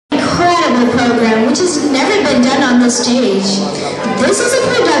incredible program which has never been done on the stage. This is a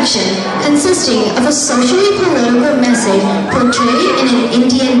production consisting of a socially political message portrayed in an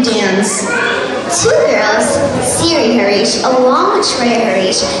Indian dance. Two girls, Siri Harish along with Shreya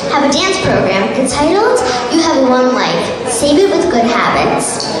Harish, have a dance program entitled You Have One Life, Save It With Good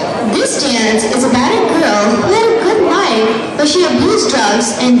Habits. This dance is about a girl who had a good life, but she abused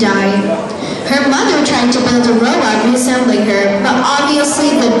drugs and died. Her mother tried to build a robot resembling her, but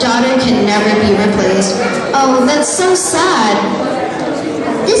obviously the daughter can never be replaced. Oh, that's so sad.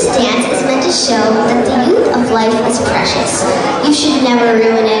 This dance is meant to show that the youth of life is precious. You should never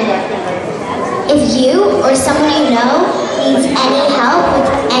ruin it. If you or someone you know needs any help with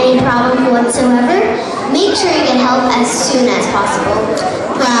any problem whatsoever, make sure you get help as soon as possible.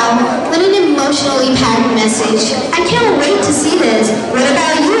 Wow, what an emotionally packed message. I can't wait to see this. What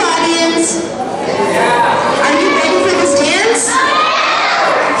about you, audience? Are you ready for this dance?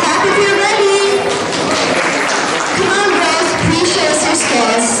 Clap if you're ready. Come on, girls, please show us your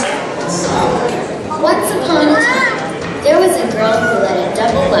skills. Once upon a time, there was a girl who led a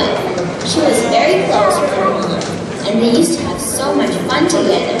double life. She was very close with her mom, and they used to have so much fun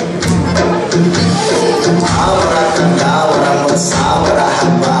together.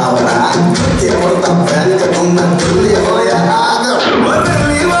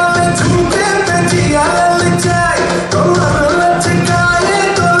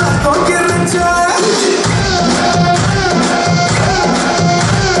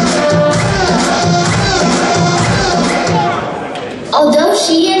 Although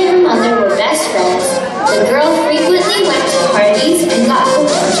she and her mother were best friends, the girl frequently went to parties and got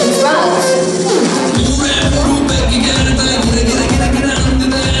hooked onto drugs.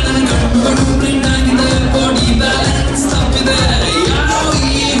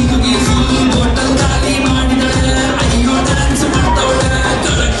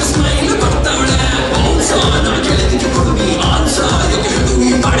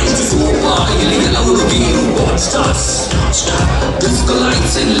 Disco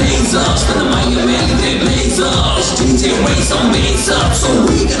lights and lasers, for the Maya Valley they blazers. DJ race on bass up, so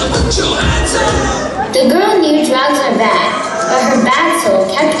we gonna put your hands up. The girl knew drugs are bad, but her bad soul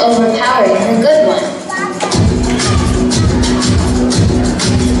kept overpowering her good one.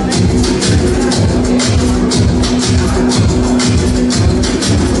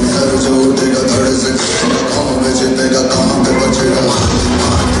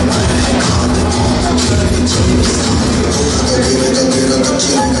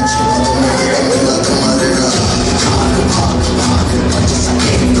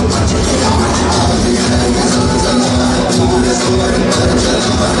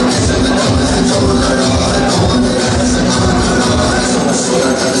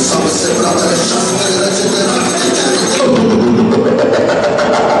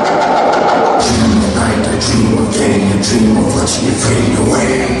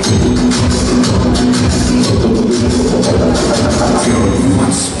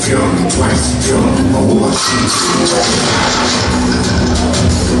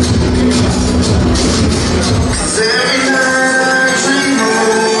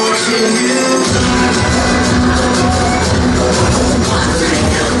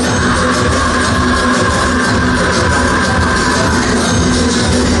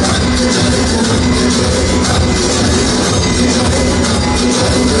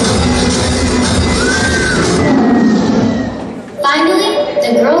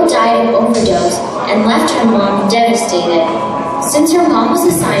 And left her mom devastated. Since her mom was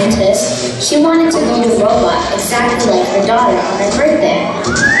a scientist, she wanted to build a robot exactly like her daughter on her birthday.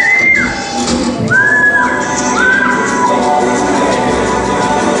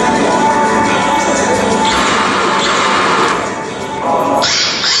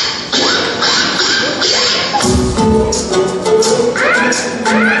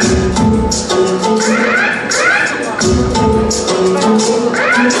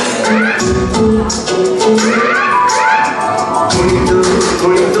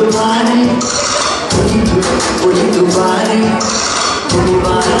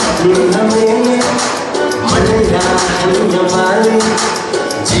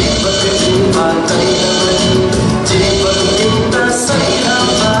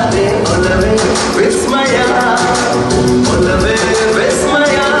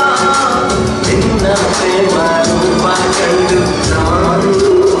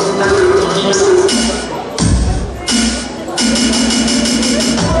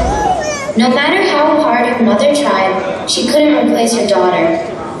 No matter how hard her mother tried, she couldn't replace her daughter.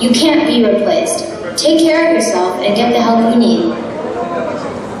 You can't be replaced. Take care of yourself and get the help you need.